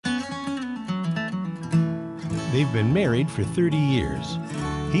They've been married for 30 years.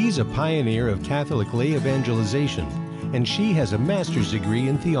 He's a pioneer of Catholic lay evangelization, and she has a master's degree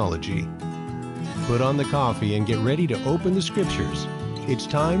in theology. Put on the coffee and get ready to open the scriptures. It's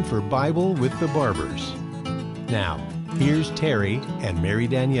time for Bible with the Barbers. Now, here's Terry and Mary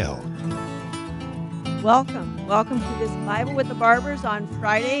Danielle. Welcome to this Bible with the Barbers on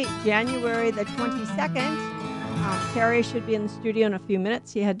Friday, January the 22nd. Terry should be in the studio in a few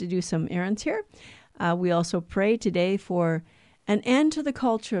minutes. He had to do some errands here. We also pray today for an end to the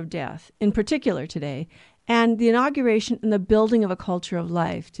culture of death, in particular today, and the inauguration and the building of a culture of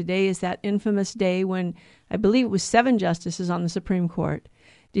life. Today is that infamous day when I believe it was 7 justices on the Supreme Court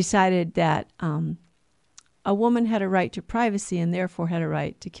decided that a woman had a right to privacy and therefore had a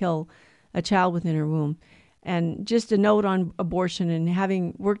right to kill a child within her womb. And just a note on abortion, and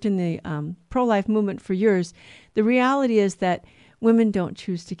having worked in the pro-life movement for years, the reality is that women don't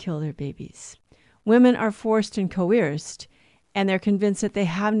choose to kill their babies. Women are forced and coerced, and they're convinced that they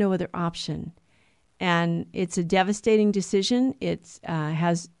have no other option. And it's a devastating decision. It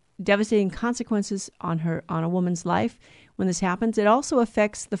has devastating consequences on a woman's life when this happens. It also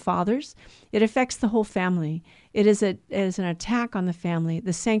affects the fathers. It affects the whole family. It is an attack on the family,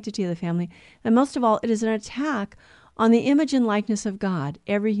 the sanctity of the family. And most of all, it is an attack on the image and likeness of God.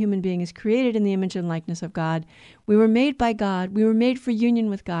 Every human being is created in the image and likeness of God. We were made by God. We were made for union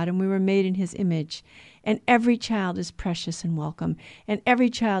with God, and we were made in His image. And every child is precious and welcome, and every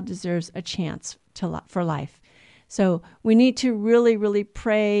child deserves a chance for life. So we need to really, really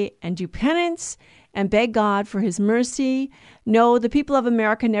pray and do penance and beg God for His mercy. No, the people of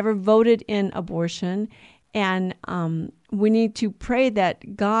America never voted in abortion, and we need to pray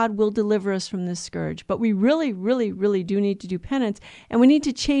that God will deliver us from this scourge. But we really, really, really do need to do penance, and we need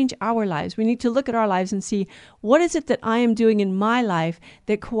to change our lives. We need to look at our lives and see, what is it that I am doing in my life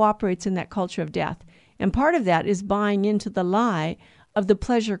that cooperates in that culture of death? And part of that is buying into the lie of the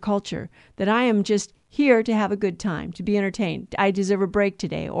pleasure culture, that I am just here to have a good time, to be entertained. I deserve a break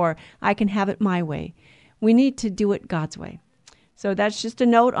today, or I can have it my way. We need to do it God's way. So that's just a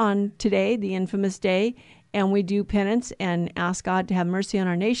note on today, the infamous day, and we do penance and ask God to have mercy on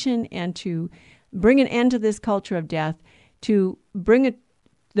our nation and to bring an end to this culture of death, to bring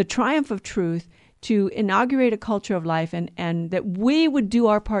the triumph of truth, to inaugurate a culture of life, and that we would do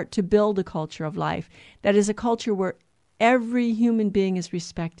our part to build a culture of life. That is a culture where every human being is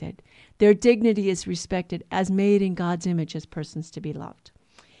respected. Their dignity is respected as made in God's image as persons to be loved.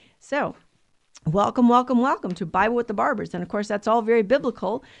 So, welcome to Bible with the Barbers. And of course, that's all very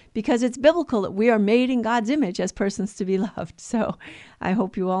biblical, because it's biblical that we are made in God's image as persons to be loved. So I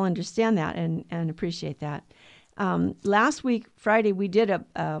hope you all understand that and appreciate that. Last week, Friday, we did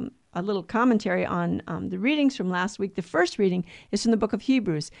a little commentary on the readings from last week. The first reading is from the book of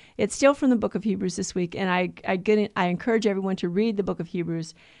Hebrews. It's still from the book of Hebrews this week, and I encourage everyone to read the book of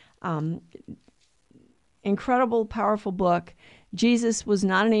Hebrews. Incredible, powerful book. Jesus was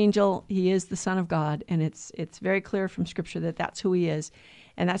not an angel. He is the Son of God, and it's very clear from Scripture that that's who He is,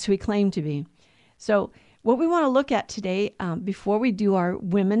 and that's who He claimed to be. So what we want to look at today, before we do our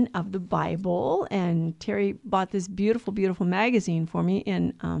Women of the Bible, and Terry bought this beautiful, beautiful magazine for me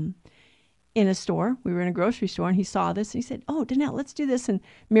in a store. We were in a grocery store, and he saw this, and he said, "Oh, Danielle, let's do this." And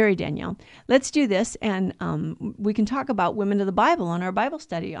Mary Danielle, let's do this, and we can talk about Women of the Bible on our Bible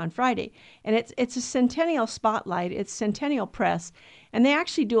study on Friday. And it's a Centennial Spotlight. It's Centennial Press, and they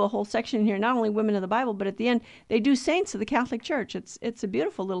actually do a whole section here, not only Women of the Bible, but at the end they do Saints of the Catholic Church. It's a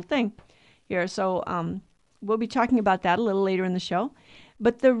beautiful little thing here. So we'll be talking about that a little later in the show.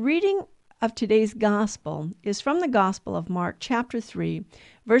 But the reading of today's gospel is from the Gospel of Mark, chapter 3,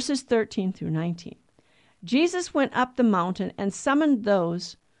 verses 13 through 19. Jesus went up the mountain and summoned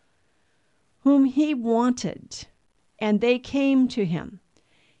those whom He wanted, and they came to Him.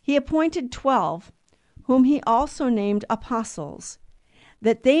 He appointed 12, whom He also named apostles,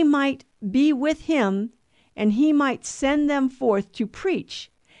 that they might be with Him, and He might send them forth to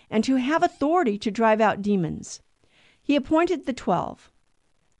preach and to have authority to drive out demons. He appointed the 12,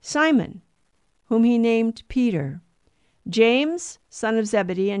 Simon, whom He named Peter, James, son of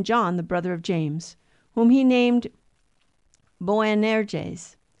Zebedee, and John, the brother of James, whom He named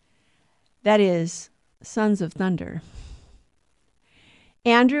Boanerges, that is, sons of thunder,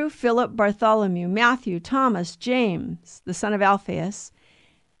 Andrew, Philip, Bartholomew, Matthew, Thomas, James, the son of Alphaeus,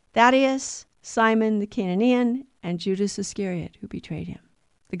 Thaddeus, Simon the Canaanian, and Judas Iscariot, who betrayed Him.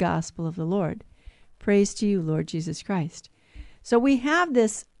 The gospel of the Lord. Praise to you, Lord Jesus Christ. So we have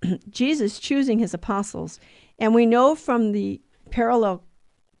this Jesus choosing His apostles, and we know from the parallel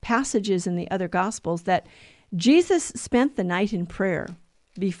passages in the other Gospels that Jesus spent the night in prayer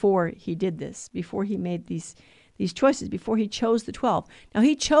before He did this, before He made these choices before he chose the 12. Now,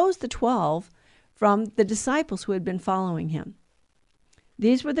 he chose the 12 from the disciples who had been following him.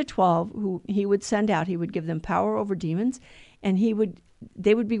 These were the 12 who he would send out. He would give them power over demons, and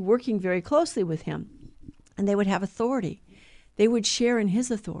they would be working very closely with him, and they would have authority. They would share in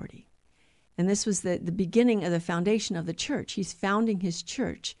his authority. And this was the beginning of the foundation of the church. He's founding his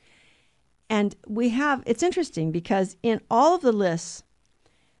church. And it's interesting because in all of the lists,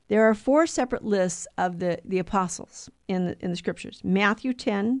 there are 4 separate lists of the apostles in the scriptures. Matthew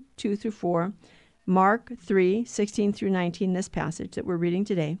 10, 2 through 4, Mark 3, 16 through 19, this passage that we're reading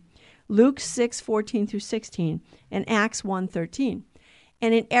today, Luke 6, 14 through 16, and Acts 1, 13.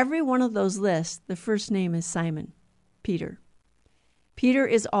 And in every one of those lists, the first name is Simon, Peter. Peter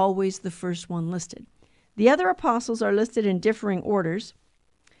is always the first one listed. The other apostles are listed in differing orders.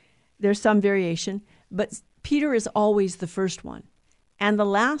 There's some variation, but Peter is always the first one. And the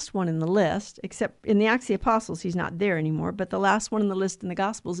last one in the list, except in the Acts of the Apostles, he's not there anymore, but the last one in the list in the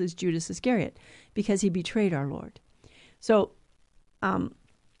Gospels is Judas Iscariot, because he betrayed our Lord. So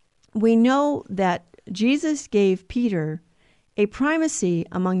we know that Jesus gave Peter a primacy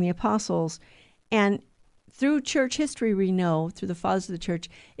among the apostles, and through church history we know, through the fathers of the church,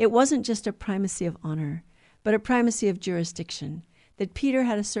 it wasn't just a primacy of honor, but a primacy of jurisdiction, that Peter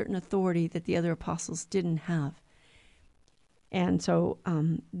had a certain authority that the other apostles didn't have. And so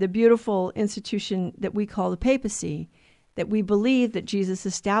the beautiful institution that we call the papacy, that we believe that Jesus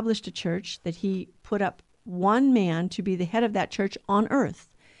established a church, that he put up one man to be the head of that church on earth.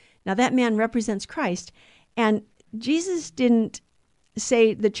 Now that man represents Christ, and Jesus didn't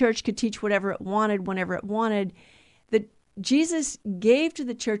say the church could teach whatever it wanted, whenever it wanted. That Jesus gave to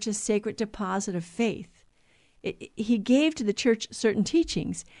the church a sacred deposit of faith. He gave to the church certain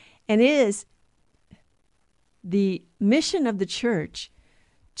teachings, and it is the mission of the church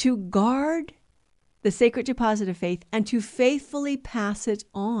to guard the sacred deposit of faith and to faithfully pass it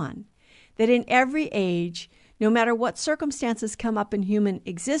on. That in every age, no matter what circumstances come up in human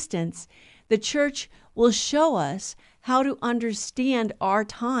existence, the church will show us how to understand our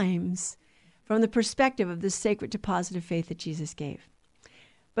times from the perspective of this sacred deposit of faith that Jesus gave.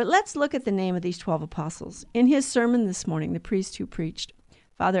 But let's look at the name of these 12 apostles. In his sermon this morning, the priest who preached,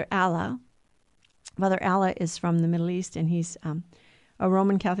 Father Allah is from the Middle East, and he's a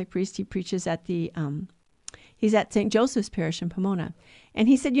Roman Catholic priest. He preaches at he's at St. Joseph's Parish in Pomona. And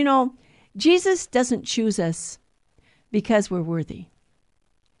he said, Jesus doesn't choose us because we're worthy.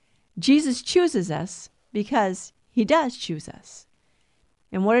 Jesus chooses us because he does choose us.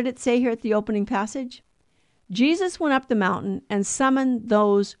 And what did it say here at the opening passage? Jesus went up the mountain and summoned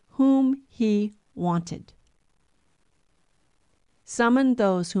those whom he wanted. Summoned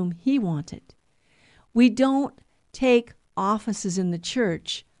those whom he wanted. We don't take offices in the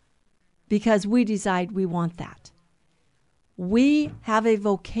church because we decide we want that. We have a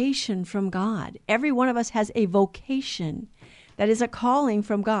vocation from God. Every one of us has a vocation that is a calling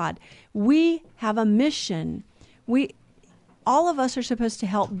from God. We have a mission. All of us are supposed to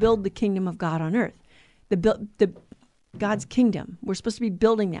help build the kingdom of God on earth. The God's kingdom. We're supposed to be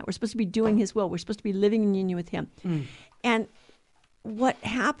building that. We're supposed to be doing his will. We're supposed to be living in union with him. And what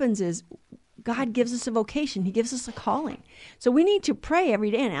happens is God gives us a vocation. He gives us a calling. So we need to pray every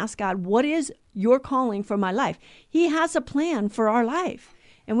day and ask God, what is your calling for my life? He has a plan for our life.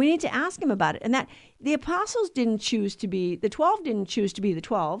 And we need to ask him about it. And that the apostles didn't choose to be, the 12 didn't choose to be the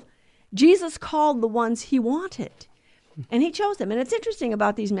 12. Jesus called the ones he wanted. And he chose them. And it's interesting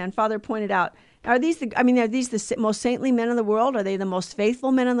about these men. Father pointed out, are these the most saintly men in the world? Are they the most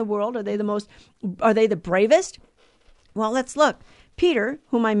faithful men in the world? Are they the bravest? Well, let's look. Peter,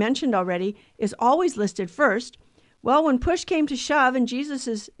 whom I mentioned already, is always listed first. Well, when push came to shove and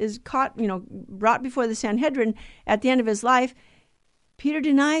Jesus is caught, brought before the Sanhedrin at the end of his life, Peter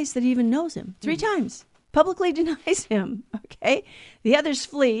denies that he even knows him 3 times. Publicly denies him, okay? The others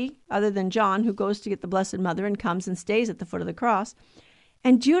flee, other than John, who goes to get the Blessed Mother and comes and stays at the foot of the cross.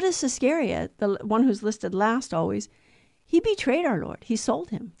 And Judas Iscariot, the one who's listed last always, he betrayed our Lord. He sold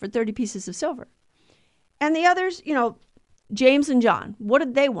him for 30 pieces of silver. And the others, James and John, what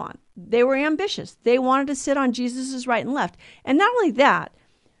did they want? They were ambitious. They wanted to sit on Jesus' right and left. And not only that,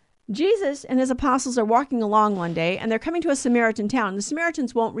 Jesus and his apostles are walking along one day, and they're coming to a Samaritan town. The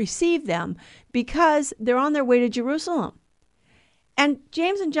Samaritans won't receive them because they're on their way to Jerusalem. And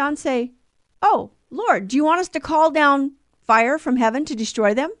James and John say, "Oh, Lord, do you want us to call down fire from heaven to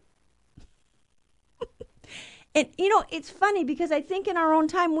destroy them?" And, it's funny because I think in our own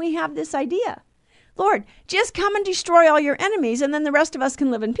time we have this idea. Lord, just come and destroy all your enemies, and then the rest of us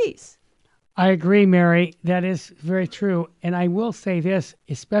can live in peace. I agree, Mary. That is very true. And I will say this,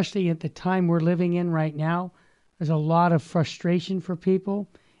 especially at the time we're living in right now, There's a lot of frustration for people,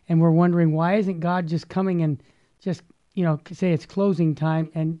 and we're wondering, why isn't God just coming and just, say it's closing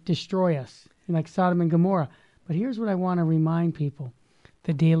time and destroy us, like Sodom and Gomorrah? But here's what I want to remind people: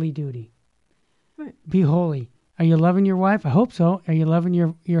 the daily duty. Right. Be holy. Are you loving your wife? I hope so. Are you loving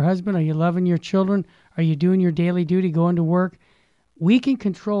your husband? Are you loving your children? Are you doing your daily duty, going to work? We can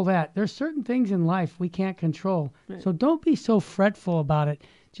control that. There's certain things in life we can't control. Right. So don't be so fretful about it.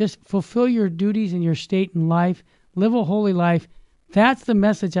 Just fulfill your duties in your state in life. Live a holy life. That's the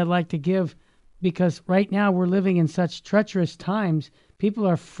message I'd like to give, because right now we're living in such treacherous times. People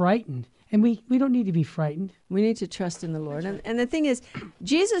are frightened, and we don't need to be frightened. We need to trust in the Lord. And the thing is,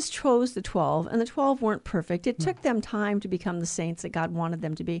 Jesus chose the 12, and the 12 weren't perfect. It took them time to become the saints that God wanted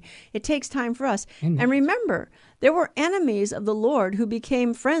them to be. It takes time for us. And remember, there were enemies of the Lord who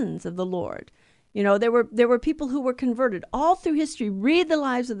became friends of the Lord. There were people who were converted all through history. Read the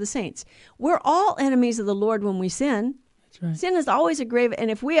lives of the saints. We're all enemies of the Lord when we sin. That's right. Sin is always a grave,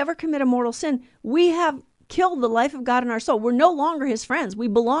 and if we ever commit a mortal sin, we have killed the life of God in our soul. We're no longer his friends. We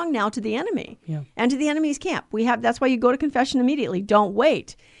belong now to the enemy and to the enemy's camp. That's why you go to confession immediately. Don't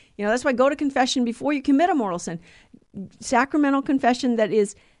wait. That's why go to confession before you commit a mortal sin. Sacramental confession that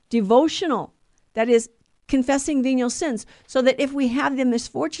is devotional, that is confessing venial sins, so that if we have the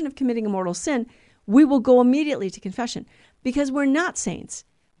misfortune of committing a mortal sin, we will go immediately to confession, because we're not saints.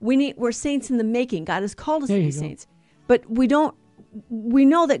 We're saints in the making. God has called us to be saints, but we know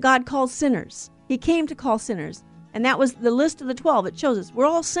that God calls sinners. He came to call sinners, and that was the list of the 12. It shows us we're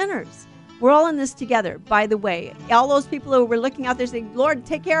all sinners. We're all in this together. By the way, all those people who were looking out there saying, Lord,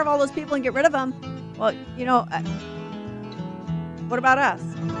 take care of all those people and get rid of them. Well, what about us?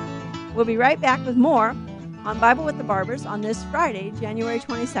 We'll be right back with more on Bible with the Barbers on this Friday, January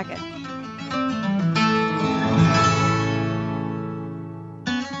 22nd.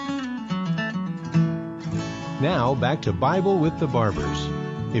 Now back to Bible with the Barbers.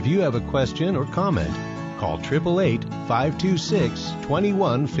 If you have a question or comment, call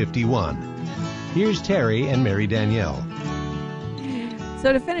 888-526-2151. Here's Terry and Mary Danielle.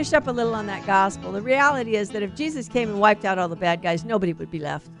 So to finish up a little on that gospel, the reality is that if Jesus came and wiped out all the bad guys, nobody would be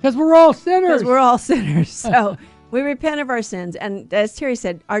left. Because we're all sinners. So we repent of our sins. And as Terry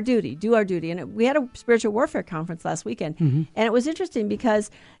said, do our duty. And we had a spiritual warfare conference last weekend. Mm-hmm. And it was interesting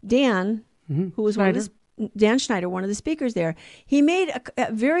because Dan, who was Dan Schneider, one of the speakers there, he made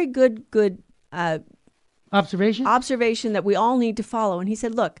a very good observation that we all need to follow. And he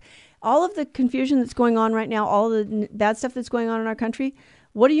said, look, all of the confusion that's going on right now, all of the bad stuff that's going on in our country,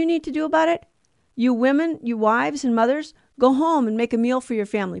 what do you need to do about it? You women, you wives and mothers, go home and make a meal for your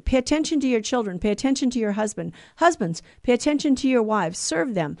family. Pay attention to your children. Pay attention to your husband. Husbands, pay attention to your wives.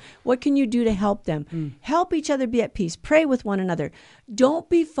 Serve them. What can you do to help them? Help each other be at peace. Pray with one another. Don't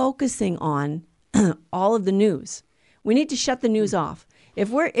be focusing on all of the news. We need to shut the news off.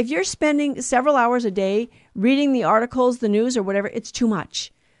 If you're spending several hours a day reading the articles, the news, or whatever, it's too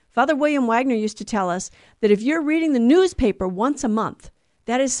much. Father William Wagner used to tell us that if you're reading the newspaper once a month,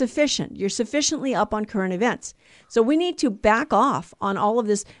 that is sufficient. You're sufficiently up on current events. So we need to back off on all of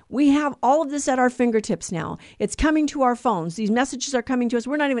this. We have all of this at our fingertips now. It's coming to our phones. These messages are coming to us.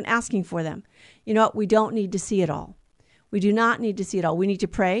 We're not even asking for them. You know what? We don't need to see it all. We do not need to see it all. We need to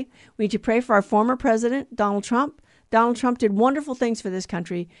pray. We need to pray for our former president, Donald Trump. Donald Trump did wonderful things for this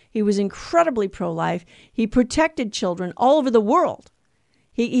country. He was incredibly pro-life. He protected children all over the world.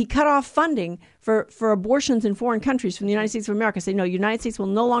 He cut off funding for abortions in foreign countries from the United States of America. Say, no, United States will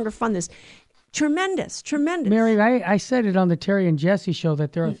no longer fund this. Tremendous. Mary, I said it on the Terry and Jesse show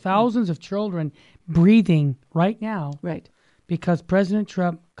that there are thousands of children breathing right now. Right. Because President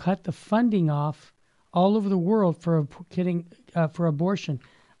Trump cut the funding off all over the world for abortion.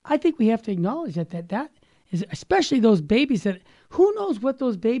 I think we have to acknowledge that is, especially those babies, that who knows what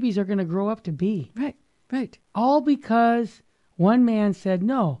those babies are going to grow up to be. Right. All because one man said,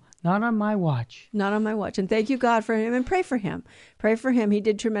 no, not on my watch. Not on my watch. And thank you, God, for him, and pray for him. Pray for him. He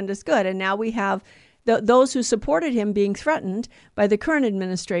did tremendous good. And now we have those who supported him being threatened by the current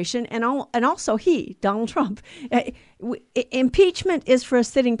administration, and also Donald Trump. Impeachment is for a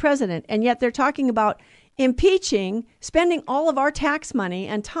sitting president, and yet they're talking about impeaching, spending all of our tax money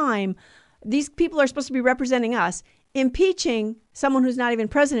and time. These people are supposed to be representing us, impeaching someone who's not even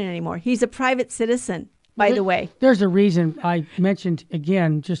president anymore. He's a private citizen, by the way. There's a reason I mentioned,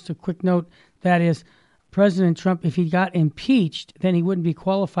 again, just a quick note, that is President Trump, if he got impeached, then he wouldn't be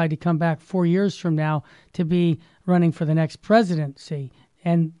qualified to come back 4 years from now to be running for the next presidency.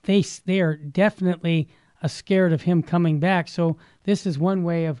 And they are definitely scared of him coming back. So this is one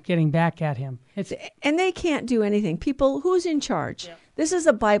way of getting back at him. And they can't do anything. People, who's in charge? Yeah. This is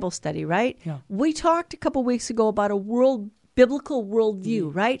a Bible study, right? Yeah. We talked a couple weeks ago about a biblical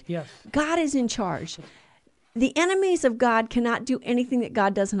worldview, right? Yes. God is in charge. The enemies of God cannot do anything that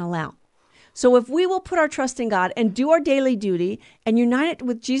God doesn't allow. So if we will put our trust in God and do our daily duty and unite it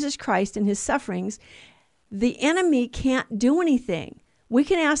with Jesus Christ and his sufferings, the enemy can't do anything. We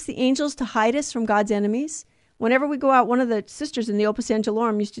can ask the angels to hide us from God's enemies. Whenever we go out, one of the sisters in the Opus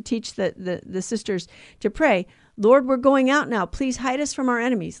Angelorum used to teach the sisters to pray, Lord, we're going out now. Please hide us from our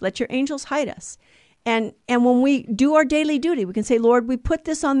enemies. Let your angels hide us. And when we do our daily duty, we can say, Lord, we put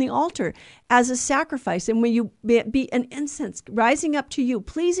this on the altar as a sacrifice. And may you be an incense rising up to you,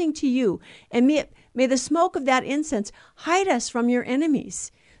 pleasing to you. And may the smoke of that incense hide us from your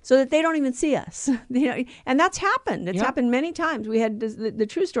enemies, so that they don't even see us. And that's happened. It's happened many times. We had the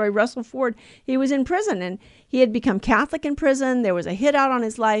true story, Russell Ford. He was in prison, and he had become Catholic in prison. There was a hit out on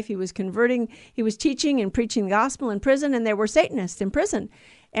his life. He was converting. He was teaching and preaching the gospel in prison, and there were Satanists in prison.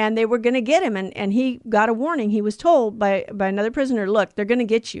 And they were going to get him, and he got a warning. He was told by another prisoner, look, they're going to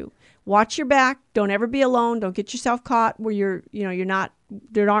get you. Watch your back. Don't ever be alone. Don't get yourself caught where you're not,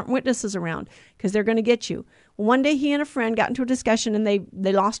 there aren't witnesses around, because they're going to get you. One day he and a friend got into a discussion, and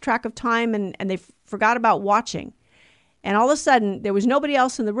they lost track of time, and they forgot about watching. And all of a sudden, there was nobody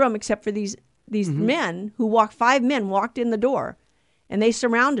else in the room except for these men who five men walked in the door, and they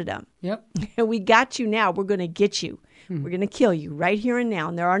surrounded him. Yep. And we got you now. We're going to get you. We're going to kill you right here and now.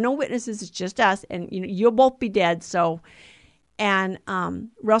 And there are no witnesses. It's just us. And you'll both be dead. So, and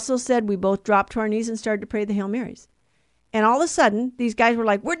Russell said we both dropped to our knees and started to pray the Hail Marys. And all of a sudden, these guys were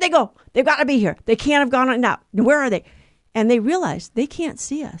like, where'd they go? They've got to be here. They can't have gone on now. Where are they? And they realized they can't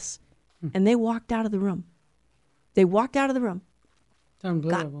see us. And they walked out of the room. They walked out of the room.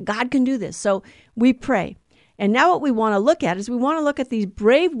 Unbelievable. God can do this. So we pray. And now what we want to look at is we want to look at these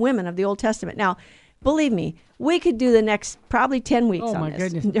brave women of the Old Testament. Now, believe me, we could do the next probably 10 weeks on this. Oh, my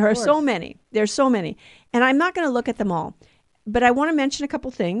goodness. There are so many. There's so many. And I'm not going to look at them all. But I want to mention a couple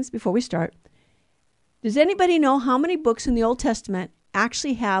things before we start. Does anybody know how many books in the Old Testament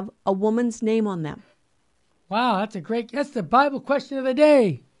actually have a woman's name on them? Wow, that's the Bible question of the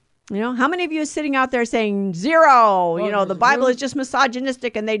day. How many of you are sitting out there saying 0? Well, the Bible is just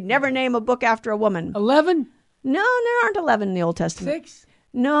misogynistic and they'd never name a book after a woman. 11? No, there aren't 11 in the Old Testament. 6?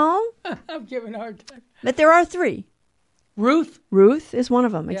 No. I'm giving a hard time. But there are 3. Ruth? Ruth is one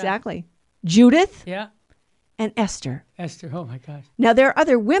of them, exactly. Judith? Yeah. And Esther. Esther, oh my gosh. Now, there are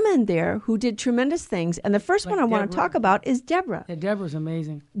other women there who did tremendous things. And the first one I want to talk about is Deborah. Yeah, Deborah's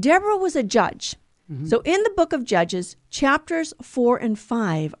amazing. Deborah was a judge. Mm-hmm. So in the book of Judges, chapters 4 and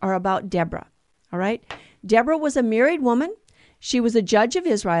 5 are about Deborah. All right? Deborah was a married woman. She was a judge of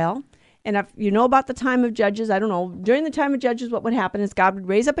Israel. And if you know about the time of Judges, I don't know, during the time of Judges, what would happen is God would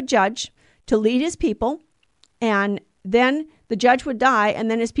raise up a judge to lead his people. And then the judge would die, and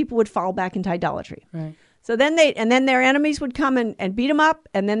then his people would fall back into idolatry. Right. So then their enemies would come and beat them up,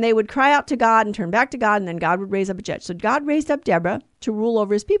 and then they would cry out to God and turn back to God, and then God would raise up a judge. So God raised up Deborah to rule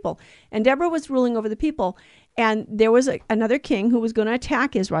over his people. And Deborah was ruling over the people. And there was another king who was going to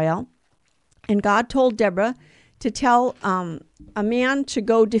attack Israel. And God told Deborah to tell a man to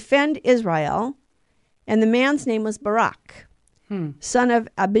go defend Israel. And the man's name was Barak, son of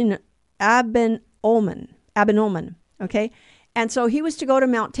Abinoam. Okay? And so he was to go to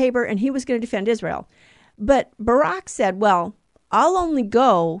Mount Tabor, and he was going to defend Israel. But Barak said, well, I'll only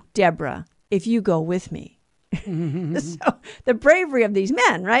go, Deborah, if you go with me. So the bravery of these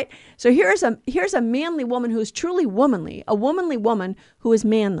men, right? So here's a manly woman who is truly womanly, a womanly woman who is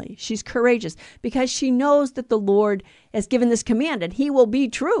manly. She's courageous because she knows that the Lord has given this command and he will be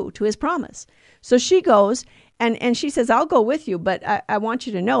true to his promise. So she goes and she says, I'll go with you, but I want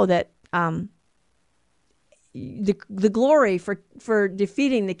you to know that the glory for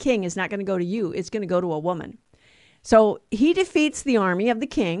defeating the king is not going to go to you. It's going to go to a woman. So he defeats the army of the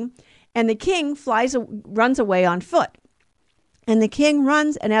king, and the king runs away on foot. And the king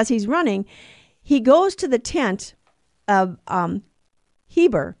runs, and as he's running, he goes to the tent of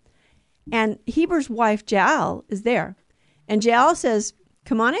Heber, and Heber's wife Jael is there. And Jael says,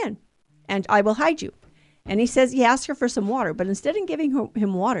 come on in, and I will hide you. And he asks her for some water, but instead of giving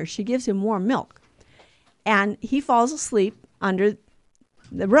him water, she gives him warm milk. And he falls asleep under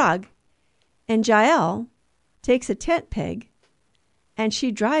the rug, and Jael takes a tent peg, and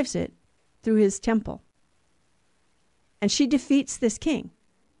she drives it through his temple. And she defeats this king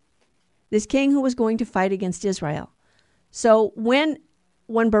who was going to fight against Israel. So when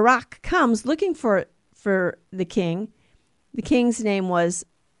Barak comes looking for the king's name was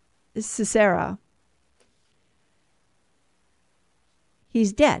Sisera,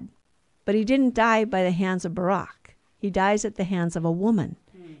 he's dead. But he didn't die by the hands of Barak. He dies at the hands of a woman.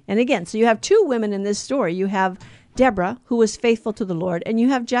 And again, so you have two women in this story. You have Deborah, who was faithful to the Lord, and you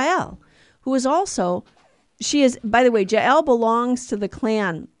have Jael, who is also, she is, by the way, Jael belongs to the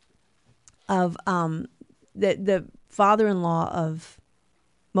clan of the father-in-law of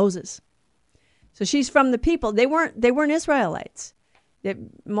Moses. So she's from the people. They weren't Israelites.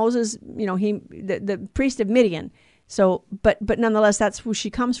 Moses, the priest of Midian. So, but nonetheless, that's who she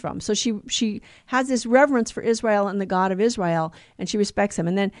comes from. So she has this reverence for Israel and the God of Israel, and she respects him.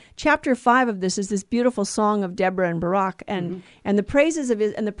 And then chapter 5 of this is this beautiful song of Deborah and Barak, and the praises of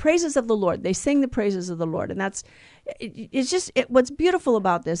the Lord. They sing the praises of the Lord, and what's beautiful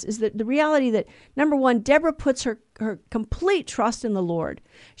about this is that the reality that, number one, Deborah puts her complete trust in the Lord.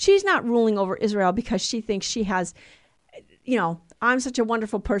 She's not ruling over Israel because she thinks she has, I'm such a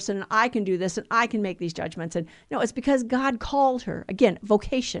wonderful person and I can do this and I can make these judgments. And no, it's because God called her. Again,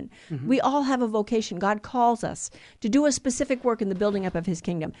 vocation. We all have a vocation. God calls us to do a specific work in the building up of his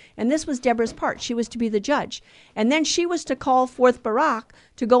kingdom. And this was Deborah's part. She was to be the judge. And then she was to call forth Barak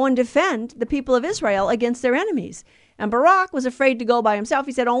to go and defend the people of Israel against their enemies. And Barak was afraid to go by himself.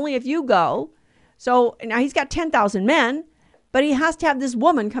 He said, only if you go. So now he's got 10,000 men, but he has to have this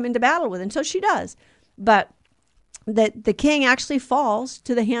woman come into battle with him. So she does. But the king actually falls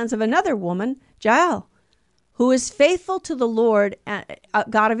to the hands of another woman, Jael, who is faithful to the Lord,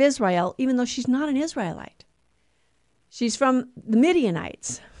 God of Israel, even though she's not an Israelite. She's from the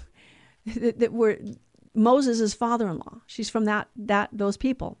Midianites that were Moses' father-in-law. She's from those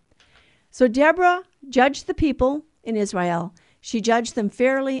people. So Deborah judged the people in Israel. She judged them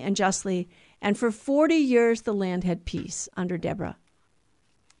fairly and justly, and for 40 years the land had peace under Deborah.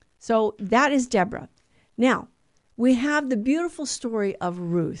 So that is Deborah. Now, we have the beautiful story of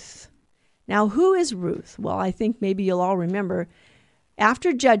Ruth. Now, who is Ruth? Well, I think maybe you'll all remember.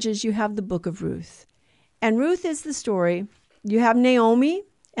 After Judges, you have the book of Ruth. And Ruth is the story. You have Naomi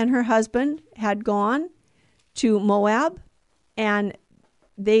and her husband had gone to Moab, and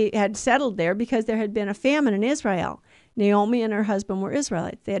they had settled there because there had been a famine in Israel. Naomi and her husband were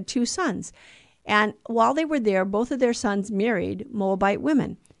Israelites. They had 2 sons. And while they were there, both of their sons married Moabite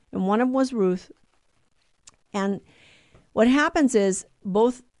women. And one of them was Ruth. And what happens is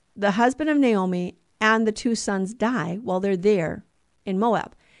both the husband of Naomi and the 2 sons die while they're there in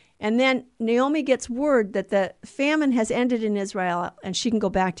Moab. And then Naomi gets word that the famine has ended in Israel and she can go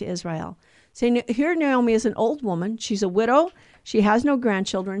back to Israel. So here Naomi is an old woman. She's a widow. She has no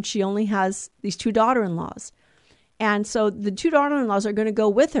grandchildren. She only has these 2 daughter-in-laws. And so the 2 daughter-in-laws are going to go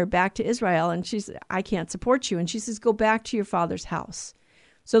with her back to Israel. And she says, I can't support you. And she says, go back to your father's house.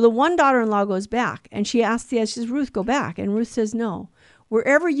 So the one daughter-in-law goes back, and she says, Ruth, go back. And Ruth says, no.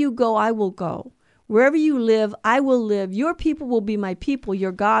 Wherever you go, I will go. Wherever you live, I will live. Your people will be my people.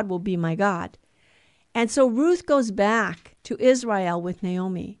 Your God will be my God. And so Ruth goes back to Israel with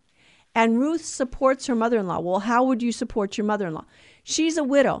Naomi. And Ruth supports her mother-in-law. Well, how would you support your mother-in-law? She's a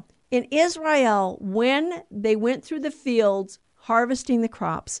widow. In Israel, when they went through the fields harvesting the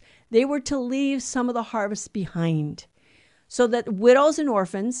crops, they were to leave some of the harvest behind, so that widows and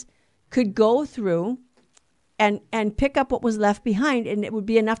orphans could go through and pick up what was left behind, and it would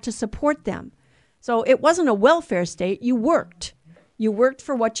be enough to support them. So it wasn't a welfare state. You worked. You worked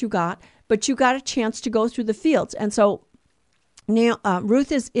for what you got, but you got a chance to go through the fields. And so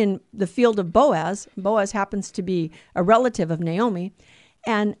Ruth is in the field of Boaz. Boaz happens to be a relative of Naomi.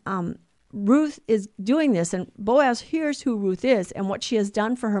 And Ruth is doing this, and Boaz hears who Ruth is and what she has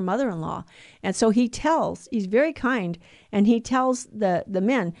done for her mother-in-law. And so he's very kind, and he tells the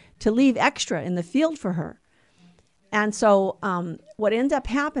men to leave extra in the field for her. And so what ends up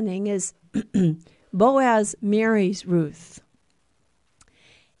happening is Boaz marries Ruth.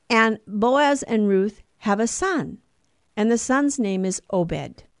 And Boaz and Ruth have a son, and the son's name is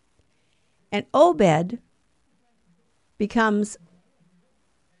Obed. And Obed becomes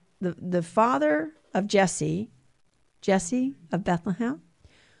the father of Jesse of Bethlehem,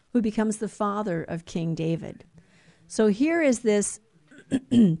 who becomes the father of King David. So here is this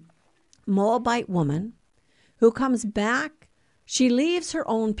Moabite woman who comes back. She leaves her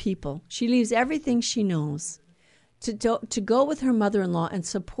own people. She leaves everything she knows to go with her mother-in-law and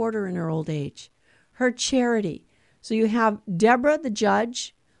support her in her old age. Her charity. So you have Deborah, the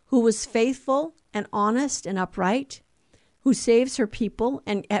judge, who was faithful and honest and upright, who saves her people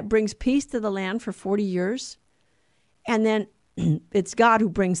and brings peace to the land for 40 years. And then it's God who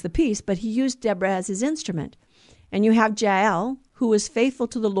brings the peace, but he used Deborah as his instrument. And you have Jael, who is faithful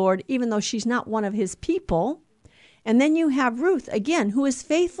to the Lord, even though she's not one of his people. And then you have Ruth, again, who is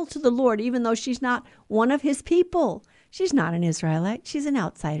faithful to the Lord, even though she's not one of his people. She's not an Israelite. She's an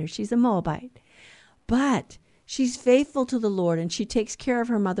outsider. She's a Moabite. But she's faithful to the Lord, and she takes care of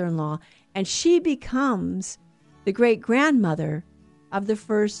her mother-in-law, and she becomes the great-grandmother of the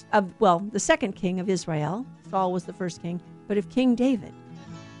second king of Israel. Saul was the first king, but of King David.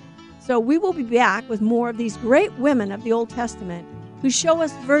 So we will be back with more of these great women of the Old Testament who show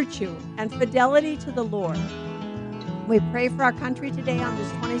us virtue and fidelity to the Lord. We pray for our country today on this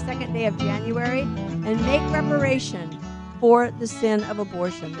 22nd day of January and make reparation for the sin of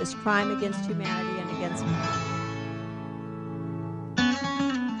abortion, this crime against humanity and against man.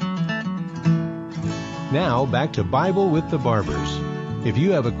 Now back to Bible with the Barbers. If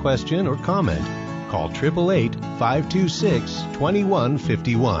you have a question or comment, call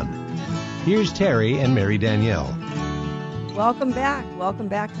 888-526-2151. Here's Terry and Mary Danielle. Welcome back. Welcome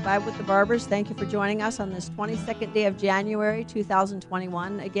back to Bible with the Barbers. Thank you for joining us on this 22nd day of January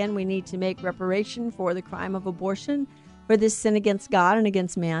 2021. Again, we need to make reparation for the crime of abortion, for this sin against God and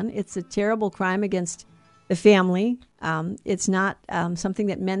against man. It's a terrible crime against the family. It's not something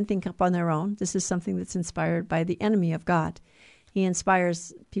that men think up on their own. This is something that's inspired by the enemy of God. He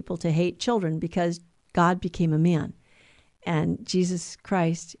inspires people to hate children because God became a man. And Jesus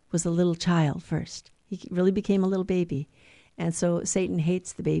Christ was a little child first. He really became a little baby. And so Satan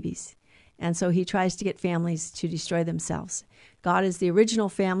hates the babies. And so he tries to get families to destroy themselves. God is the original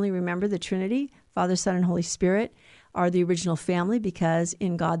family. Remember, the Trinity, Father, Son, and Holy Spirit are the original family because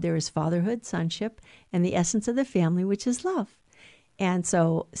in God there is fatherhood, sonship, and the essence of the family, which is love. And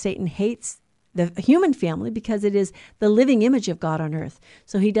so Satan hates the human family because it is the living image of God on earth.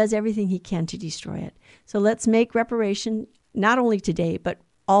 So he does everything he can to destroy it. So let's make reparation, not only today, but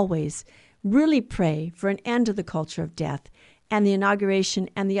always. Really pray for an end to the culture of death and the inauguration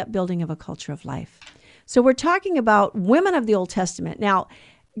and the upbuilding of a culture of life. So we're talking about women of the Old Testament. Now,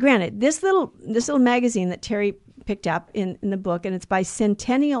 granted, this little magazine that Terry picked up in the book, and it's by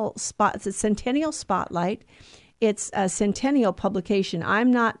Centennial It's a Centennial Spotlight. It's a Centennial publication.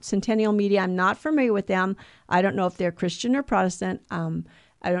 I'm not Centennial Media. I'm not familiar with them. I don't know if they're Christian or Protestant.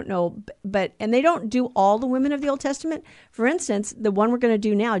 I don't know, and they don't do all the women of the Old Testament. For instance, the one we're going to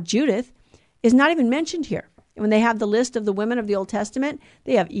do now, Judith, is not even mentioned here. When they have the list of the women of the Old Testament,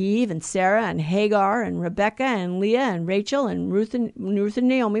 they have Eve and Sarah and Hagar and Rebecca and Leah and Rachel and Ruth and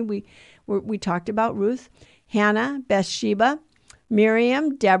Naomi. We talked about Ruth, Hannah, Bathsheba,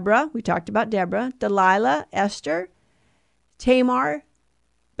 Miriam, Deborah. We talked about Deborah, Delilah, Esther, Tamar.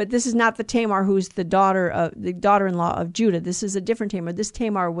 But this is not the Tamar who's the daughter-in-law of Judah. This is a different Tamar. This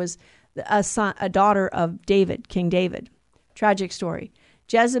Tamar was a daughter of David, King David. Tragic story.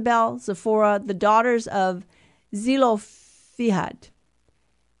 Jezebel, Zephora, the daughters of Zelophehad,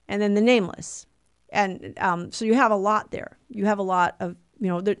 and then the nameless. And so you have a lot there. You have a lot of,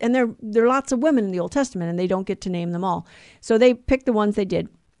 there are lots of women in the Old Testament, and they don't get to name them all. So they picked the ones they did.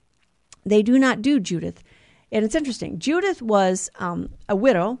 They do not do Judith. And it's interesting. Judith was a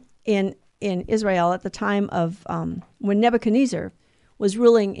widow in Israel at the time of when Nebuchadnezzar was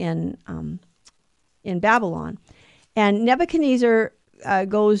ruling in Babylon. And Nebuchadnezzar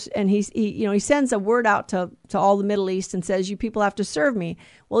goes and he sends a word out to all the Middle East and says, you people have to serve me.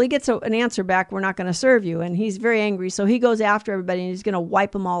 Well, he gets an answer back, we're not going to serve you. And he's very angry. So he goes after everybody and he's going to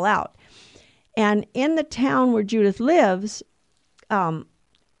wipe them all out. And in the town where Judith lives, they're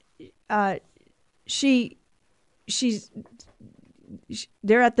at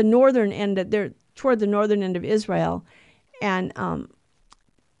the northern end, they're toward the northern end of Israel. And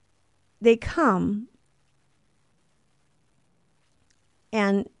they come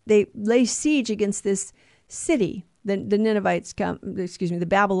and they lay siege against this city. The Ninevites come, the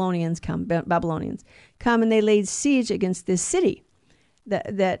Babylonians come and they laid siege against this city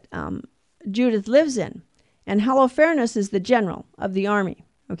that Judith lives in. And Holofernes is the general of the army,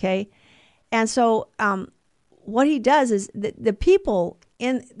 okay? And so what he does is the people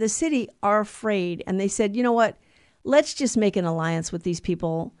in the city are afraid, and they said, you know what, let's just make an alliance with these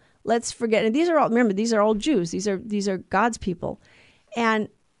people. Let's forget. And these are all Jews. These are God's people. And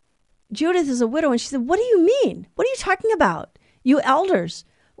Judith is a widow, and she said, what do you mean? What are you talking about? You elders,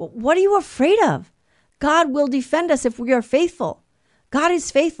 what are you afraid of? God will defend us if we are faithful. God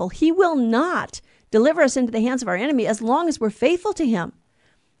is faithful. He will not deliver us into the hands of our enemy as long as we're faithful to him.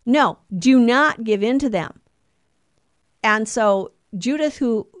 No, do not give in to them. And so Judith,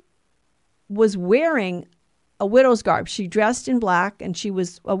 who was wearing a widow's garb, she dressed in black and she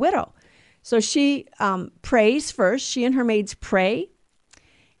was a widow. So she prays first. She and her maids pray.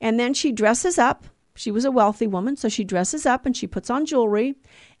 And then she dresses up. She was a wealthy woman, so she dresses up and she puts on jewelry.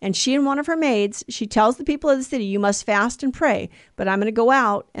 And she and one of her maids, she tells the people of the city, you must fast and pray. But I'm going to go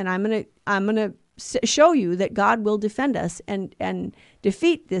out and I'm going to show you that God will defend us and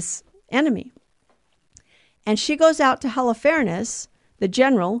defeat this enemy. And she goes out to Holofernes, the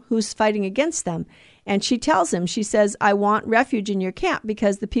general who's fighting against them, and she tells him, she says, I want refuge in your camp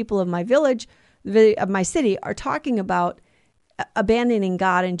because the people of my village, of my city, are talking about abandoning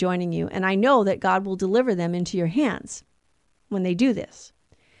God and joining you. And I know that God will deliver them into your hands when they do this.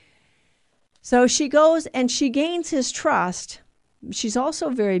 So she goes and she gains his trust. She's also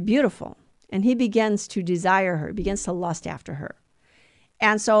very beautiful. And he begins to desire her, begins to lust after her.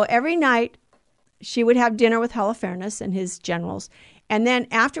 And so every night she would have dinner with Holofernes and his generals. And then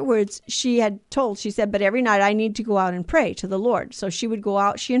afterwards she said, but every night I need to go out and pray to the Lord. So she would go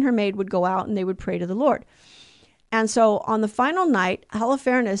out, she and her maid would go out and they would pray to the Lord. And so on the final night,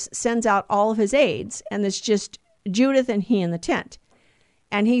 Holofernes sends out all of his aides, and it's just Judith and he in the tent.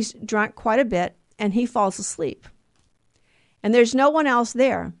 And he's drunk quite a bit, and he falls asleep. And there's no one else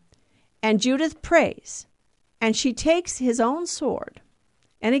there. And Judith prays, and she takes his own sword.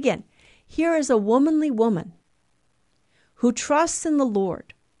 And again, here is a womanly woman who trusts in the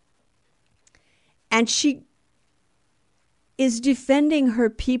Lord. And she is defending her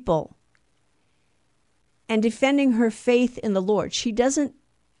people and defending her faith in the Lord. She doesn't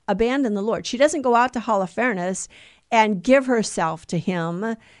abandon the Lord. She doesn't go out to Holofernes and give herself to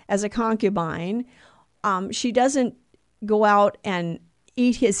him as a concubine. She doesn't go out and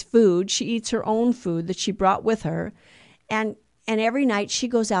eat his food. She eats her own food that she brought with her. And every night she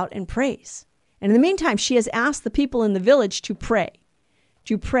goes out and prays. And in the meantime, she has asked the people in the village to pray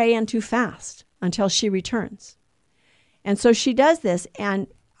and to fast until she returns. And so she does this. And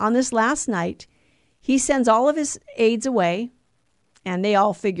on this last night, he sends all of his aides away, and they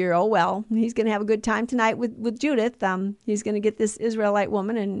all figure, oh, well, he's going to have a good time tonight with Judith. He's going to get this Israelite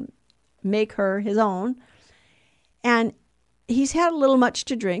woman and make her his own. And he's had a little much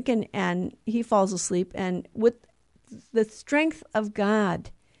to drink, and he falls asleep. And with the strength of God,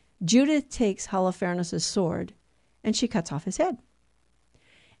 Judith takes Holofernes' sword, and she cuts off his head.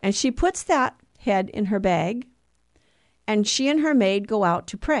 And she puts that head in her bag, and she and her maid go out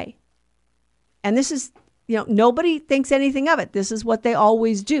to pray. And this is, nobody thinks anything of it. This is what they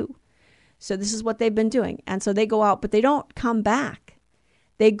always do. So this is what they've been doing. And so they go out, but they don't come back.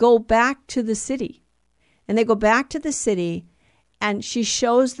 They go back to the city. And they go back to the city, and she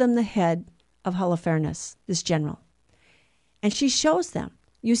shows them the head of Holofernes, this general. And she shows them,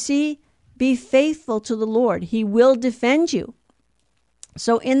 you see, be faithful to the Lord. He will defend you.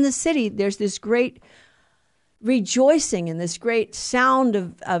 So in the city, there's this great rejoicing and this great sound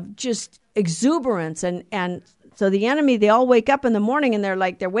of just exuberance. And so the enemy, they all wake up in the morning and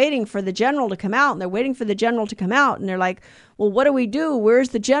they're waiting for the general to come out, and they're waiting for the general to come out. And they're like, well, what do we do? Where's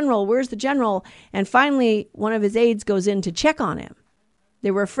the general? Where's the general? And finally, one of his aides goes in to check on him. They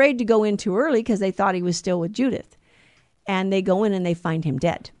were afraid to go in too early because they thought he was still with Judith. And they go in and they find him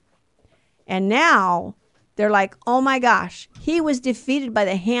dead. And now they're like, oh my gosh, he was defeated by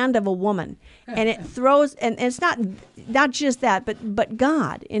the hand of a woman. And it throws, and it's not just that, but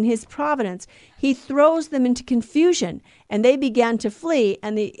God, in his providence, he throws them into confusion, and they began to flee.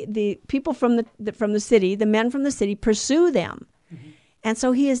 And the people from the city, the men from the city, pursue them. Mm-hmm. And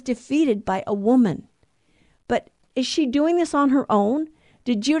so he is defeated by a woman. But is she doing this on her own?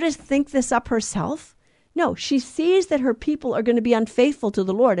 Did Judith think this up herself? No, she sees that her people are going to be unfaithful to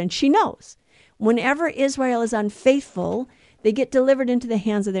the Lord, and she knows whenever Israel is unfaithful, they get delivered into the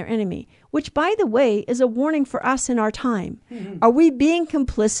hands of their enemy, which, by the way, is a warning for us in our time. Mm-hmm. Are we being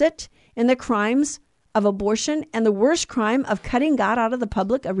complicit in the crimes of abortion and the worst crime of cutting God out of the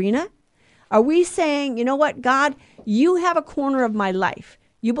public arena? Are we saying, you know what, God, you have a corner of my life.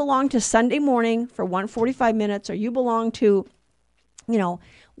 You belong to Sunday morning for 145 minutes, or you belong to,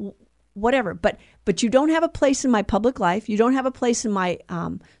 whatever. But you don't have a place in my public life. You don't have a place in my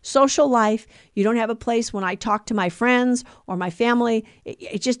social life. You don't have a place when I talk to my friends or my family.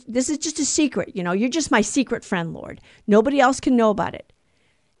 This is just a secret. You're just my secret friend, Lord. Nobody else can know about it.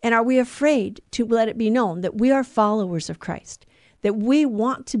 And are we afraid to let it be known that we are followers of Christ, that we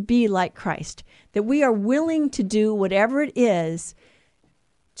want to be like Christ, that we are willing to do whatever it is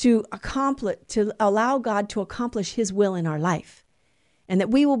to allow God to accomplish his will in our life, and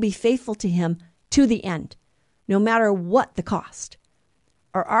that we will be faithful to him to the end, no matter what the cost?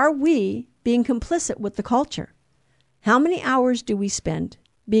 Or are we being complicit with the culture? How many hours do we spend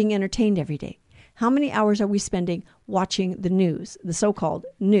being entertained every day? How many hours are we spending watching the news, the so-called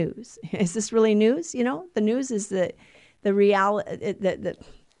news? Is this really news? The news is the reality, the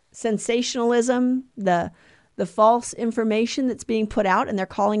sensationalism, the false information that's being put out, and they're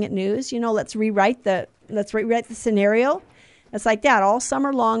calling it news. Let's rewrite the scenario. It's like that. All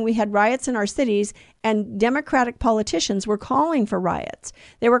summer long, we had riots in our cities, and Democratic politicians were calling for riots.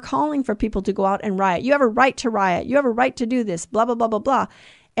 They were calling for people to go out and riot. You have a right to riot. You have a right to do this, blah, blah, blah, blah, blah.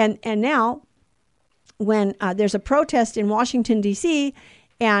 And now, when there's a protest in Washington, D.C.,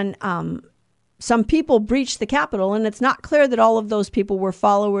 and some people breached the Capitol, and it's not clear that all of those people were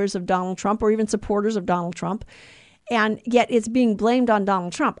followers of Donald Trump or even supporters of Donald Trump, and yet it's being blamed on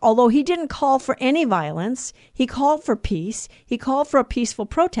Donald Trump. Although he didn't call for any violence, he called for peace. He called for a peaceful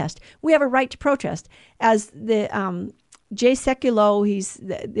protest. We have a right to protest. As the Jay Sekulow, he's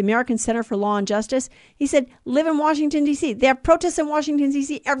the American Center for Law and Justice, he said, live in Washington, D.C. They have protests in Washington,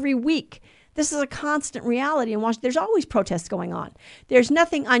 D.C. every week. This is a constant reality in Washington. There's always protests going on. There's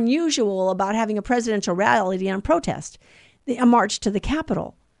nothing unusual about having a presidential rally on protest, a march to the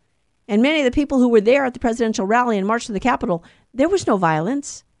Capitol. And many of the people who were there at the presidential rally and march to the Capitol, there was no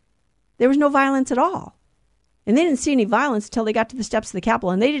violence. There was no violence at all. And they didn't see any violence until they got to the steps of the Capitol,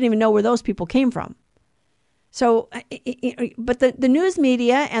 and they didn't even know where those people came from. So, but the news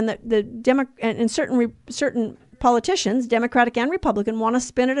media and and certain politicians, Democratic and Republican, want to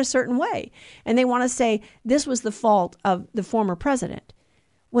spin it a certain way. And they want to say this was the fault of the former president,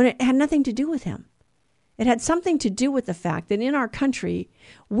 when it had nothing to do with him. It had something to do with the fact that in our country,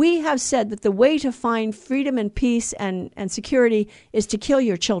 we have said that the way to find freedom and peace and security is to kill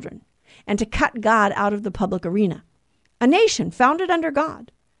your children and to cut God out of the public arena. A nation founded under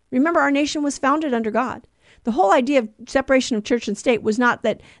God. Remember, our nation was founded under God. The whole idea of separation of church and state was not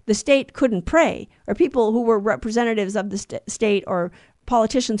that the state couldn't pray, or people who were representatives of the state or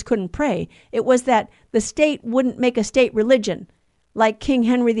politicians couldn't pray. It was that the state wouldn't make a state religion like King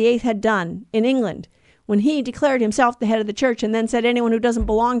Henry VIII had done in England, when he declared himself the head of the church and then said anyone who doesn't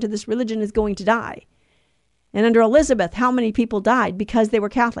belong to this religion is going to die. And under Elizabeth, how many people died because they were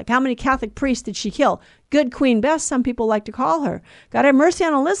Catholic? How many Catholic priests did she kill? Good Queen Bess, some people like to call her. God have mercy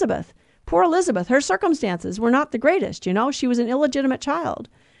on Elizabeth. Poor Elizabeth. Her circumstances were not the greatest, you know. She was an illegitimate child.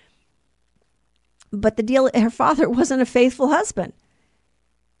 But the deal, her father wasn't a faithful husband.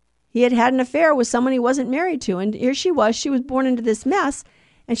 He had an affair with someone he wasn't married to. And here she was born into this mess,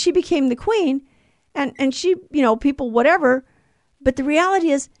 and she became the queen. And she, you know, people, whatever. But the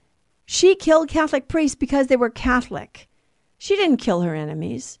reality is she killed Catholic priests because they were Catholic. She didn't kill her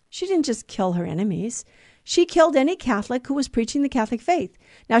enemies. She didn't just kill her enemies. She killed any Catholic who was preaching the Catholic faith.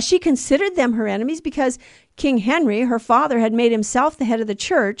 Now, she considered them her enemies because King Henry, her father, had made himself the head of the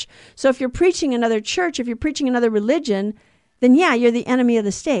church. So if you're preaching another church, if you're preaching another religion, then yeah, you're the enemy of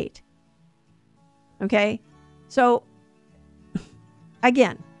the state. Okay? So,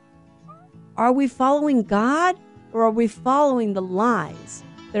 again, are we following God, or are we following the lies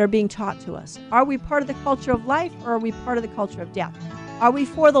that are being taught to us? Are we part of the culture of life, or are we part of the culture of death? Are we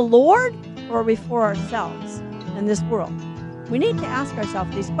for the Lord, or are we for ourselves in this world? We need to ask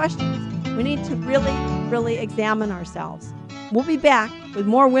ourselves these questions. We need to really, really examine ourselves. We'll be back with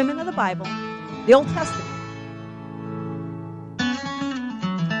more women of the Bible, the Old Testament.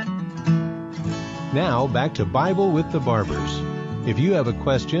 Now back to Bible with the Barbers. If you have a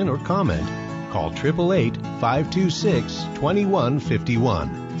question or comment, call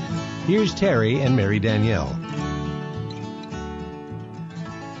 888-526-2151. Here's Terry and Mary Danielle.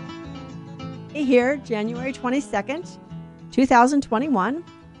 Here, January 22nd, 2021,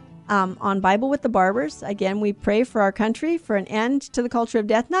 on Bible with the Barbers. Again, we pray for our country, for an end to the culture of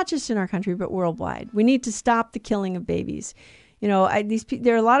death, not just in our country, but worldwide. We need to stop the killing of babies. You know,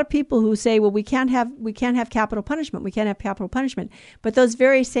 there are a lot of people who say, well, we can't have capital punishment. We can't have capital punishment. But those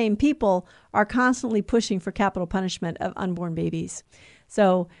very same people are constantly pushing for capital punishment of unborn babies.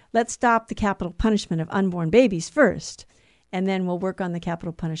 So let's stop the capital punishment of unborn babies first, and then we'll work on the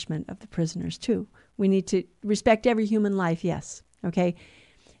capital punishment of the prisoners too. We need to respect every human life, yes. Okay?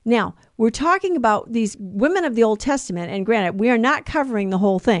 Now, we're talking about these women of the Old Testament, and granted, we are not covering the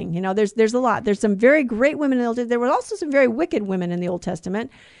whole thing. You know, there's a lot. There's some very great women in the Old Testament. There were also some very wicked women in the Old Testament,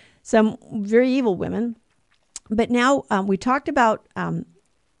 some very evil women. But now we talked about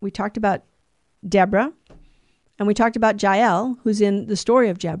Deborah, and we talked about Jael, who's in the story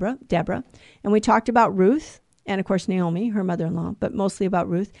of Deborah, and we talked about Ruth, and of course Naomi, her mother-in-law, but mostly about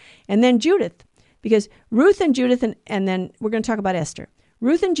Ruth, and then Judith, because Ruth and Judith, and then we're going to talk about Esther.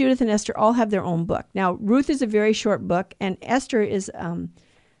 Ruth and Judith and Esther all have their own book. Now, Ruth is a very short book, and Esther is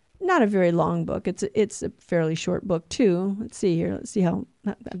not a very long book. It's a fairly short book too. Let's see here. Let's see how.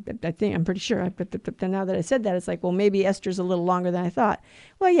 I'm pretty sure. Now that I said that, it's like, well, maybe Esther's a little longer than I thought.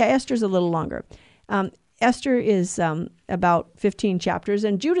 Well, yeah, Esther's a little longer. Esther is about 15 chapters,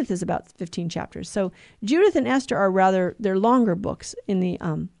 and Judith is about 15 chapters. So Judith and Esther are they're longer books in the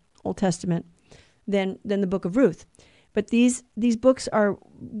Old Testament than the book of Ruth. But these books are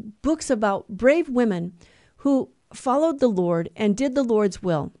books about brave women who followed the Lord and did the Lord's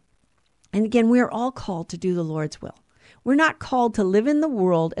will. And again, we are all called to do the Lord's will. We're not called to live in the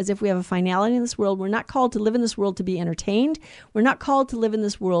world as if we have a finality in this world. We're not called to live in this world to be entertained. We're not called to live in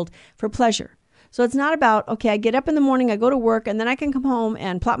this world for pleasure. So it's not about, okay, I get up in the morning, I go to work, and then I can come home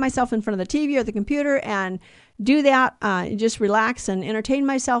and plop myself in front of the TV or the computer and do that, just relax and entertain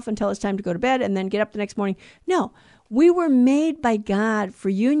myself until it's time to go to bed and then get up the next morning. No, we were made by God for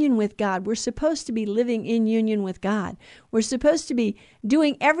union with God. We're supposed to be living in union with God. We're supposed to be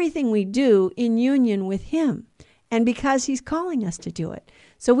doing everything we do in union with Him, and because He's calling us to do it.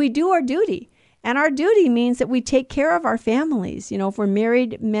 So we do our duty. And our duty means that we take care of our families. You know, if we're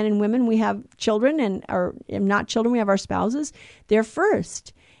married men and women, we have children, and or if not children, we have our spouses. They're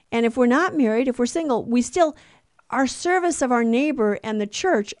first. And if we're not married, if we're single, we still, our service of our neighbor and the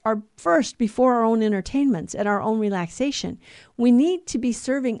church are first before our own entertainments and our own relaxation. We need to be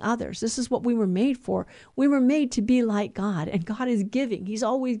serving others. This is what we were made for. We were made to be like God, and God is giving. He's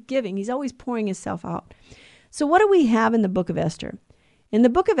always giving. He's always pouring Himself out. So what do we have in the book of Esther? In the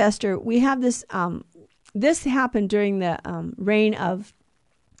book of Esther, we have this, this happened during the reign of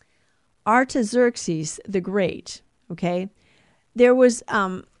Artaxerxes the Great, okay? There was,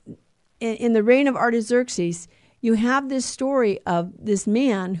 in the reign of Artaxerxes, you have this story of this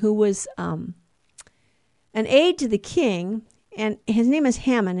man who was an aide to the king, and his name is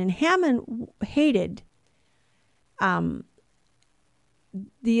Haman, and Haman hated the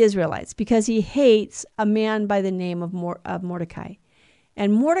Israelites because he hates a man by the name of Mordecai.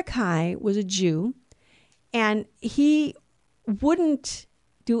 And Mordecai was a Jew, and he wouldn't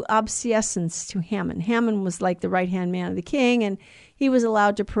do obeisance to Haman. Haman was like the right-hand man of the king, and he was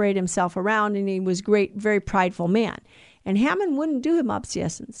allowed to parade himself around, and he was great, very prideful man. And Haman wouldn't do him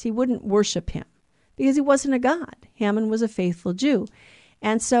obeisance. He wouldn't worship him because he wasn't a god. Haman was a faithful Jew.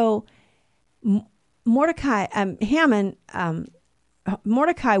 And so Mordecai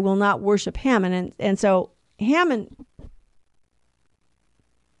will not worship Haman, and so Haman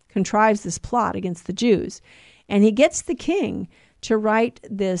contrives this plot against the Jews, and he gets the king to write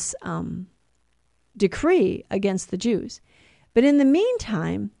this decree against the Jews. But in the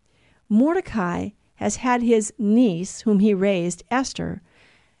meantime, Mordecai has had his niece, whom he raised, Esther,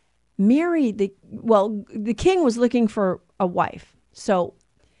 marry the king was looking for a wife. So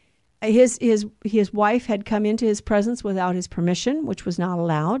his wife had come into his presence without his permission, which was not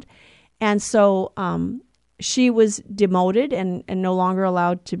allowed. And so she was demoted and no longer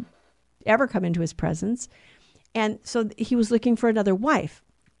allowed to ever come into his presence. And so he was looking for another wife.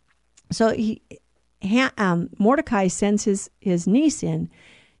 So Mordecai sends his niece in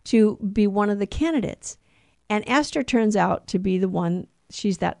to be one of the candidates. And Esther turns out to be the one,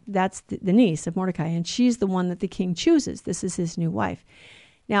 that's the niece of Mordecai, and she's the one that the king chooses. This is his new wife.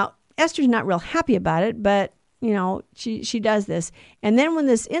 Now, Esther's not real happy about it, but you know, she does this. And then when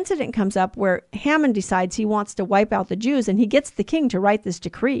this incident comes up where Haman decides he wants to wipe out the Jews, and he gets the king to write this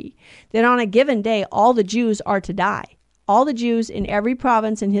decree that on a given day, all the Jews are to die. All the Jews in every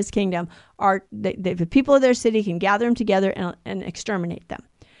province in his kingdom are, the people of their city can gather them together and exterminate them.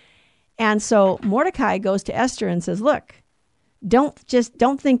 And so Mordecai goes to Esther and says, look, don't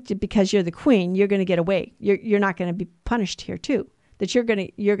think that because you're the queen, you're going to get away. You're not going to be punished here too, that you're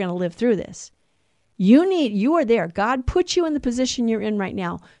going to live through this. You are there. God put you in the position you're in right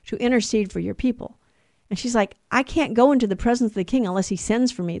now to intercede for your people. And she's like, I can't go into the presence of the king unless he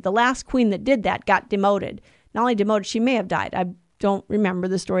sends for me. The last queen that did that got demoted. Not only demoted, she may have died. I don't remember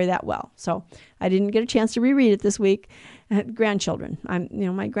the story that well. So I didn't get a chance to reread it this week. I had grandchildren.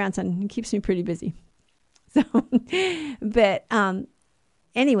 My grandson, he keeps me pretty busy. So, but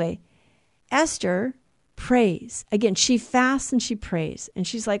anyway, Esther prays. Again, she fasts and she prays. And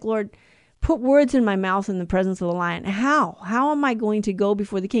she's like, Lord, put words in my mouth in the presence of the lion. How? How am I going to go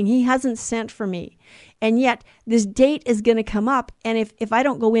before the king? He hasn't sent for me. And yet this date is going to come up. And if I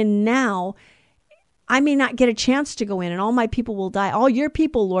don't go in now, I may not get a chance to go in, and all my people will die. All your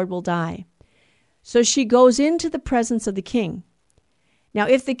people, Lord, will die. So she goes into the presence of the king. Now,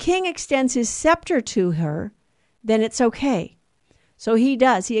 if the king extends his scepter to her, then it's okay. So he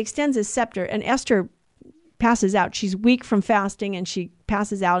does. He extends his scepter, and Esther passes out. She's weak from fasting, and she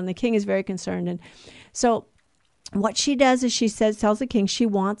passes out, and the king is very concerned. And so what she does is she tells the king she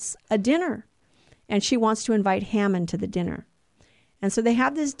wants a dinner, and she wants to invite Haman to the dinner. And so they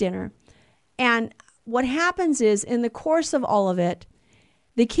have this dinner, and what happens is, in the course of all of it,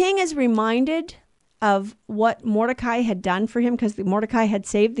 the king is reminded of what Mordecai had done for him, because Mordecai had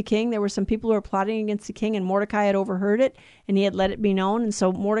saved the king. There were some people who were plotting against the king, and Mordecai had overheard it, and he had let it be known. And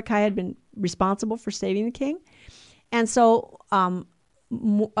so Mordecai had been responsible for saving the king. And so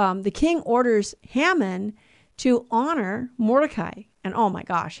the king orders Haman to honor Mordecai. And oh my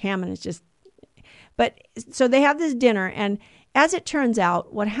gosh, Haman is just... But so they have this dinner, and as it turns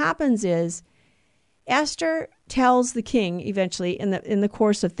out, what happens is Esther tells the king eventually in the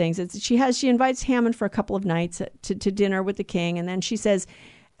course of things. She invites Haman for a couple of nights to dinner with the king, and then she says,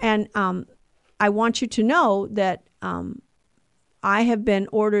 and I want you to know that I have been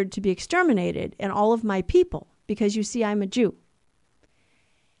ordered to be exterminated, and all of my people, because you see I'm a Jew.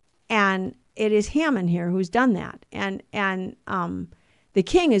 And it is Haman here who's done that. And the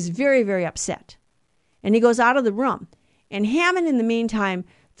king is very, very upset. And he goes out of the room. And Haman, in the meantime,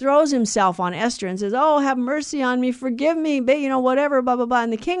 throws himself on Esther and says, oh, have mercy on me, forgive me, whatever, blah, blah, blah.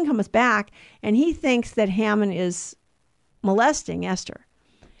 And the king comes back, and he thinks that Haman is molesting Esther.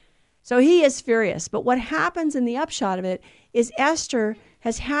 So he is furious. But what happens in the upshot of it is Esther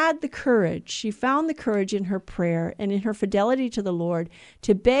has had the courage. She found the courage in her prayer and in her fidelity to the Lord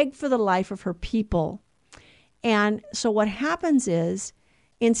to beg for the life of her people. And so what happens is,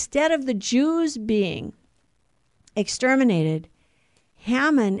 instead of the Jews being exterminated,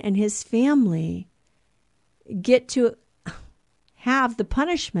 Haman and his family get to have the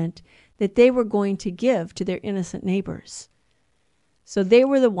punishment that they were going to give to their innocent neighbors. So they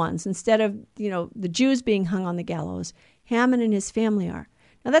were the ones, instead of, the Jews being hung on the gallows, Haman and his family are.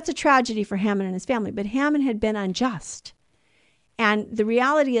 Now that's a tragedy for Haman and his family, but Haman had been unjust. And the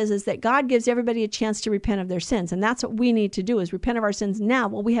reality is that God gives everybody a chance to repent of their sins. And that's what we need to do, is repent of our sins now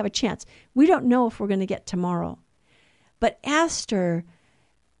while we have a chance. We don't know if we're going to get tomorrow. But Esther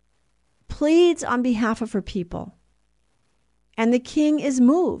pleads on behalf of her people. And the king is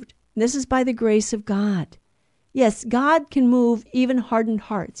moved. This is by the grace of God. Yes, God can move even hardened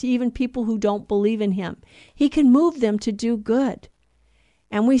hearts, even people who don't believe in him. He can move them to do good.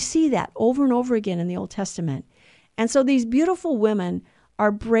 And we see that over and over again in the Old Testament. And so these beautiful women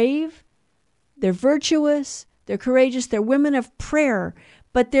are brave, they're virtuous, they're courageous, they're women of prayer,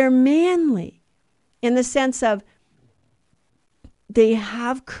 but they're manly in the sense of they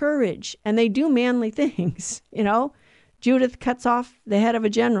have courage and they do manly things. Judith cuts off the head of a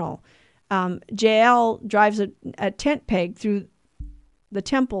general. Jael drives a tent peg through the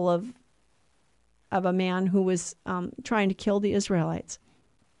temple of a man who was trying to kill the Israelites.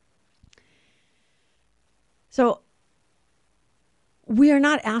 So we are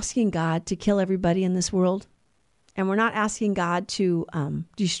not asking God to kill everybody in this world, and we're not asking God to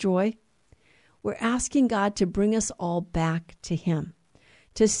destroy. We're asking God to bring us all back to him,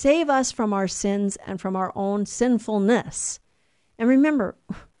 to save us from our sins and from our own sinfulness. And remember,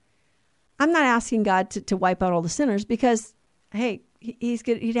 I'm not asking God to wipe out all the sinners, because, hey,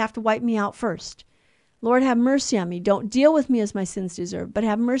 he'd have to wipe me out first. Lord, have mercy on me. Don't deal with me as my sins deserve, but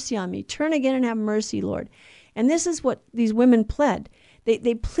have mercy on me. Turn again and have mercy, Lord. And this is what these women pled.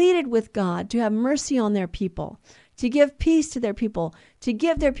 They pleaded with God to have mercy on their people, to give peace to their people, to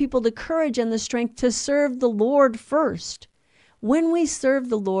give their people the courage and the strength to serve the Lord first. When we serve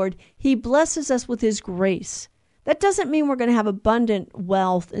the Lord, he blesses us with his grace. That doesn't mean we're going to have abundant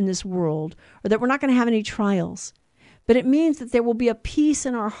wealth in this world, or that we're not going to have any trials. But it means that there will be a peace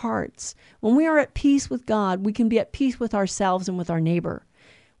in our hearts. When we are at peace with God, we can be at peace with ourselves and with our neighbor.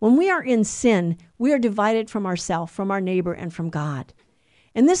 When we are in sin, we are divided from ourselves, from our neighbor, and from God.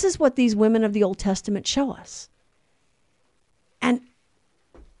 And this is what these women of the Old Testament show us. And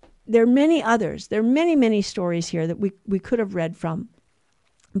there are many others. There are many, many stories here that we could have read from.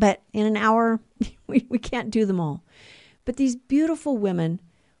 But in an hour, we can't do them all. But these beautiful women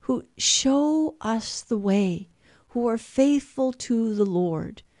who show us the way, who are faithful to the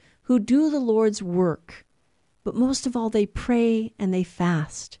Lord, who do the Lord's work, but most of all, they pray and they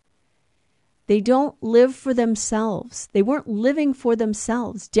fast. They don't live for themselves. They weren't living for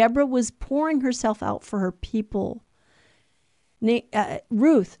themselves. Deborah was pouring herself out for her people.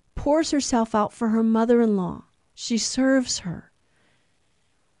 Ruth pours herself out for her mother-in-law. She serves her.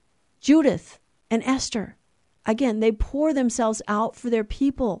 Judith and Esther, again, they pour themselves out for their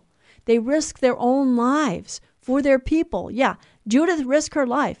people. They risk their own lives for their people. Yeah, Judith risked her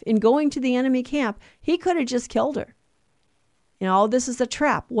life in going to the enemy camp. He could have just killed her. This is a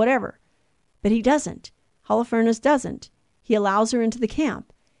trap, whatever. But he doesn't. Holofernes doesn't. He allows her into the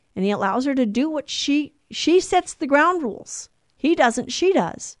camp. And he allows her to do what she sets the ground rules. He doesn't, she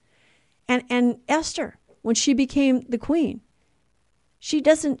does. And Esther, when she became the queen,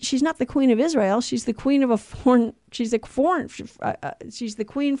 she's not the queen of Israel. She's the queen of she's the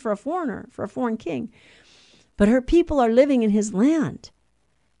queen for a foreigner, for a foreign king. But her people are living in his land.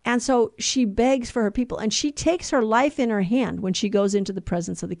 And so she begs for her people, and she takes her life in her hand when she goes into the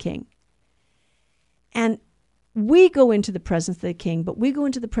presence of the king. And we go into the presence of the King, but we go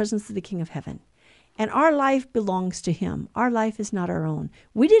into the presence of the King of heaven. And our life belongs to him. Our life is not our own.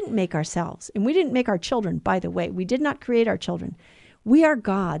 We didn't make ourselves, and we didn't make our children, by the way. We did not create our children. We are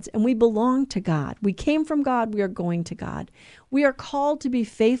God's, and we belong to God. We came from God. We are going to God. We are called to be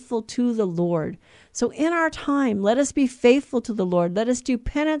faithful to the Lord. So in our time, let us be faithful to the Lord. Let us do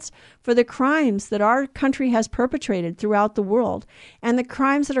penance for the crimes that our country has perpetrated throughout the world, and the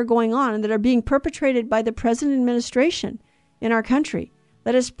crimes that are going on and that are being perpetrated by the present administration in our country.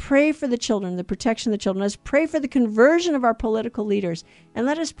 Let us pray for the children, the protection of the children. Let us pray for the conversion of our political leaders. And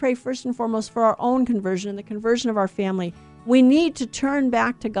let us pray first and foremost for our own conversion and the conversion of our family. We need to turn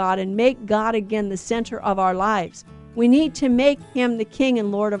back to God and make God again the center of our lives. We need to make him the King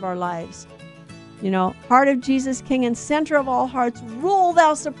and Lord of our lives. You know, heart of Jesus, King and center of all hearts, rule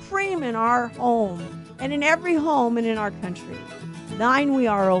thou supreme in our home and in every home and in our country. Thine we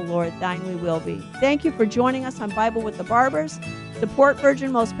are, O Lord, thine we will be. Thank you for joining us on Bible with the Barbers. Support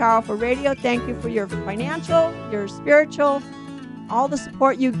Virgin Most Powerful Radio. Thank you for your financial, your spiritual, all the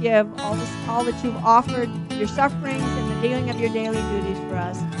support you give, all that you've offered, your sufferings and the dealing of your daily duties for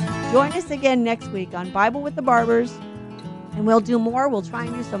us. Join us again next week on Bible with the Barbers, and we'll do more. We'll try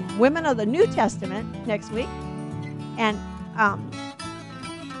and do some women of the New Testament next week. And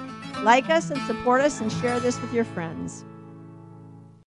like us and support us and share this with your friends.